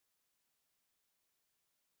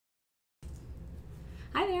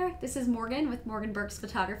Hi there, this is Morgan with Morgan Burke's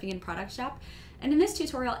Photography and Product Shop, and in this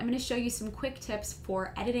tutorial I'm going to show you some quick tips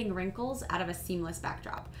for editing wrinkles out of a seamless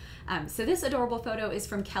backdrop. So this adorable photo is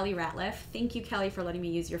from Kelly Ratliff. Thank you, Kelly, for letting me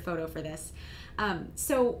use your photo for this.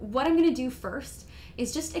 So what I'm going to do first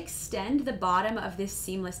is just extend the bottom of this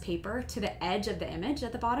seamless paper to the edge of the image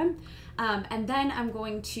at the bottom, and then I'm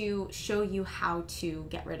going to show you how to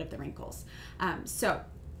get rid of the wrinkles. So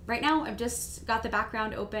right now, I've just got the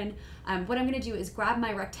background open. What I'm gonna do is grab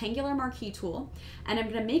my rectangular marquee tool, and I'm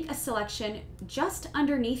gonna make a selection just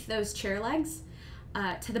underneath those chair legs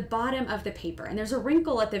to the bottom of the paper. And there's a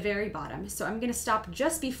wrinkle at the very bottom, so I'm gonna stop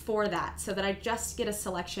just before that so that I just get a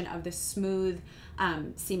selection of the smooth,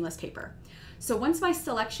 seamless paper. So once my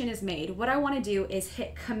selection is made, what I wanna do is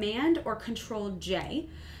hit Command or Control J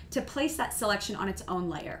to place that selection on its own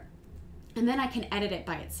layer. And then I can edit it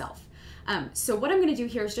by itself. So what I'm going to do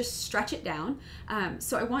here is just stretch it down.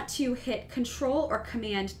 So I want to hit Control or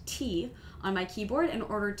Command T on my keyboard in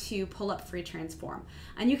order to pull up Free Transform.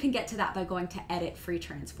 And you can get to that by going to Edit Free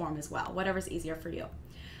Transform as well, whatever's easier for you.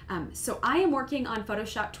 So I am working on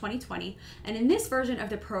Photoshop 2020, and in this version of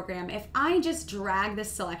the program, if I just drag this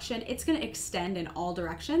selection, it's going to extend in all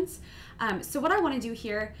directions. So what I want to do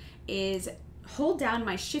here is hold down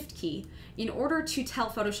my Shift key in order to tell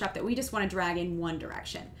Photoshop that we just want to drag in one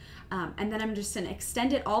direction. And then I'm just going to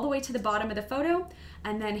extend it all the way to the bottom of the photo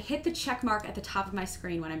and then hit the check mark at the top of my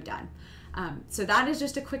screen when I'm done. So that is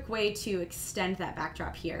just a quick way to extend that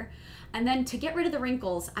backdrop here. And then to get rid of the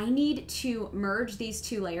wrinkles, I need to merge these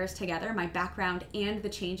two layers together, my background and the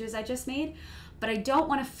changes I just made. But I don't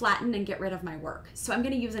want to flatten and get rid of my work. So I'm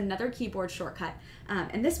going to use another keyboard shortcut.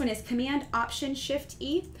 And this one is Command Option Shift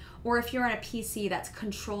E, or if you're on a PC, that's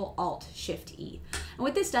Control Alt Shift E. And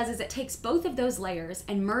what this does is it takes both of those layers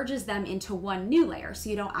and merges them into one new layer, so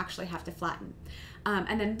you don't actually have to flatten.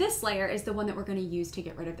 And then this layer is the one that we're going to use to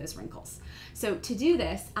get rid of those wrinkles. So to do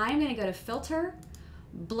this, I'm going to go to Filter,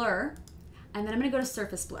 Blur, and then I'm going to go to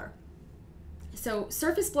Surface Blur. So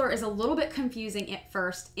surface blur is a little bit confusing at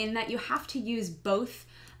first in that you have to use both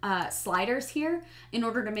sliders here in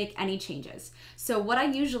order to make any changes. So what I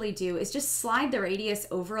usually do is just slide the radius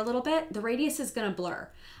over a little bit. The radius is going to blur,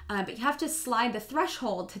 but you have to slide the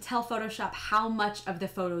threshold to tell Photoshop how much of the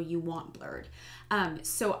photo you want blurred.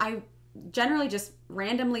 So I generally just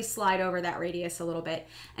randomly slide over that radius a little bit,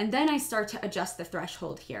 and then I start to adjust the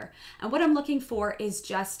threshold here. And what I'm looking for is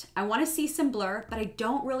just, I want to see some blur, but I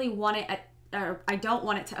don't really want it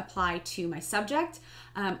to apply to my subject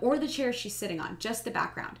or the chair she's sitting on, just the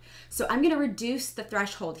background. So I'm going to reduce the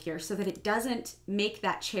threshold here so that it doesn't make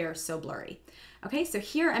that chair so blurry. Okay, so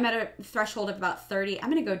here I'm at a threshold of about 30.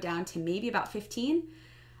 I'm going to go down to maybe about 15.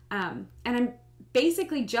 And I'm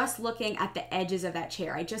basically just looking at the edges of that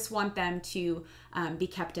chair. I just want them to be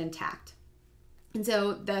kept intact. And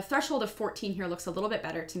so the threshold of 14 here looks a little bit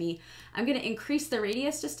better to me. I'm going to increase the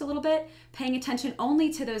radius just a little bit, paying attention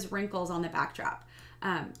only to those wrinkles on the backdrop.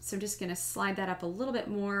 So I'm just going to slide that up a little bit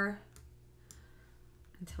more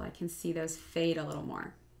until I can see those fade a little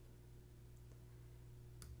more.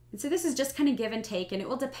 And so this is just kind of give and take, and it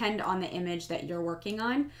will depend on the image that you're working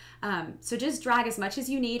on. So just drag as much as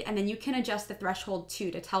you need, and then you can adjust the threshold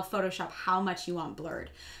too to tell Photoshop how much you want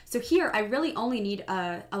blurred. So here I really only need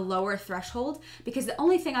a lower threshold because the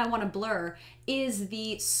only thing I want to blur is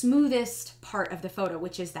the smoothest part of the photo,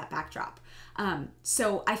 which is that backdrop.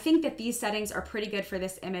 So I think that these settings are pretty good for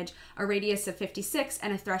this image, a radius of 56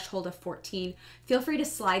 and a threshold of 14. Feel free to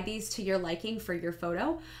slide these to your liking for your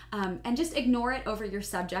photo, and just ignore it over your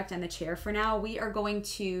subject and the chair. For now, we are going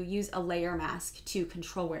to use a layer mask to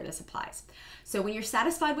control where this applies. So when you're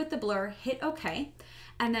satisfied with the blur, hit OK,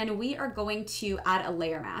 and then we are going to add a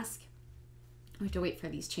layer mask. We have to wait for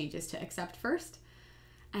these changes to accept first.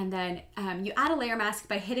 And then you add a layer mask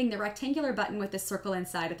by hitting the rectangular button with the circle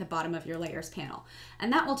inside at the bottom of your layers panel.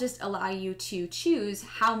 And that will just allow you to choose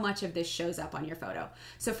how much of this shows up on your photo.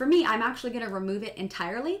 So for me, I'm actually going to remove it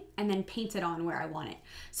entirely and then paint it on where I want it.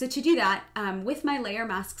 So to do that, with my layer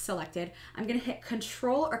mask selected, I'm going to hit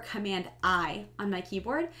Control or Command I on my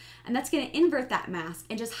keyboard, and that's going to invert that mask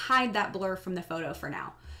and just hide that blur from the photo for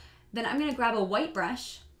now. Then I'm going to grab a white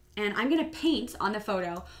brush, and I'm going to paint on the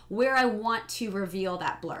photo where I want to reveal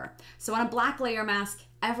that blur. So on a black layer mask,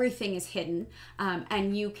 everything is hidden,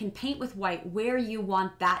 and you can paint with white where you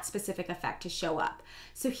want that specific effect to show up.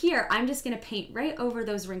 So here, I'm just going to paint right over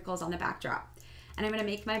those wrinkles on the backdrop. And I'm going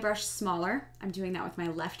to make my brush smaller. I'm doing that with my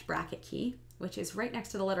left bracket key, which is right next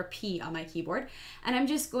to the letter P on my keyboard. And I'm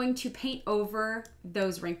just going to paint over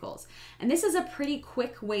those wrinkles. And this is a pretty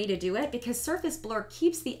quick way to do it because surface blur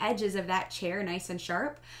keeps the edges of that chair nice and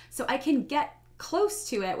sharp. So I can get close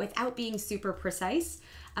to it without being super precise.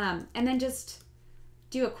 And then just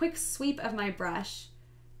do a quick sweep of my brush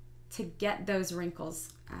to get those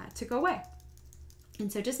wrinkles to go away.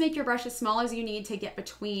 And so just make your brush as small as you need to get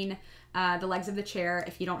between the legs of the chair.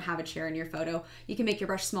 If you don't have a chair in your photo, you can make your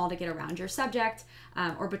brush small to get around your subject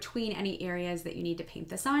or between any areas that you need to paint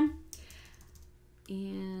this on.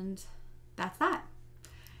 And that's that.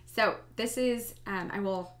 So this is, I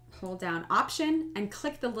will hold down Option and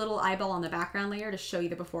click the little eyeball on the background layer to show you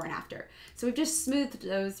the before and after. So we've just smoothed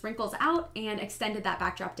those wrinkles out and extended that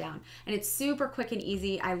backdrop down. And it's super quick and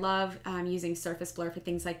easy. I love using surface blur for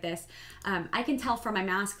things like this. I can tell from my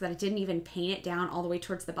mask that I didn't even paint it down all the way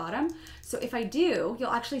towards the bottom. So if I do,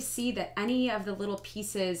 you'll actually see that any of the little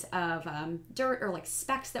pieces of dirt or like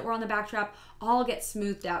specks that were on the backdrop all get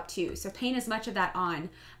smoothed out too. So paint as much of that on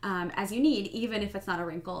as you need, even if it's not a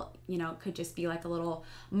wrinkle. You know, it could just be like a little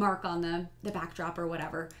mark on the backdrop or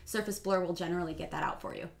whatever. Surface blur will generally get that out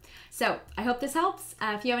for you. So I hope this helps.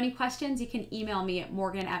 If you have any questions, you can email me at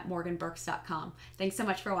morgan@morganburks.com. Thanks so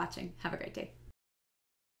much for watching. Have a great day.